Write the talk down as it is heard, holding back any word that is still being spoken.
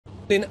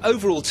In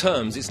overall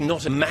terms, it's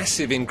not a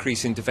massive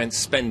increase in defence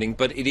spending,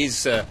 but it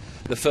is the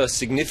first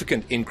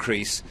significant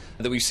increase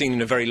that we've seen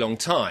in a very long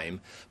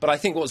time. But I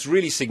think what's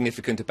really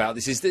significant about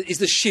this is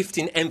the shift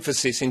in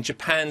emphasis in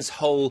Japan's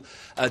whole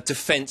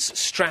defence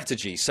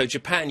strategy. So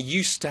Japan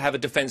used to have a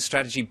defence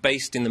strategy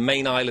based in the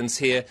main islands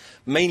here,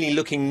 mainly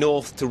looking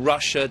north to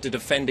Russia to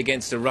defend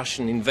against a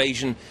Russian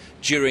invasion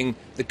during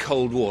the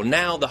Cold War.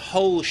 Now the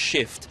whole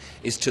shift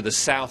is to the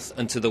south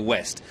and to the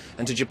west,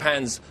 and to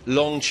Japan's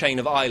long chain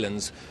of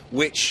islands,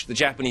 which the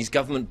Japanese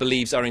government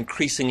believes are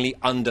increasingly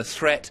under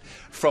threat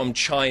from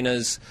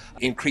China's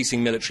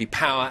increasing military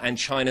power and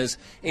China's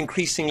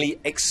increasingly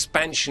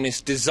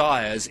expansionist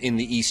desires in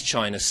the East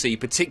China Sea,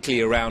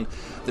 particularly around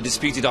the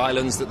disputed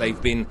islands that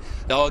they've been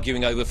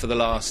arguing over for the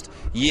last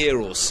year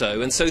or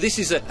so. And so this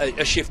is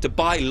a shift to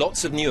buy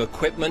lots of new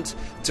equipment,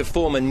 to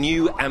form a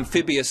new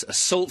amphibious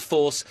assault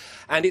force,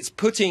 and it's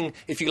putting,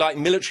 if you like,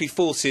 military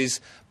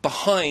forces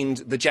behind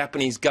the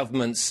Japanese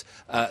government's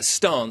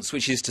stance,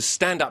 which is to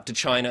stand up to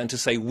China and to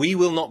say we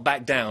will not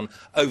back down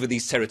over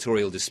these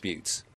territorial disputes.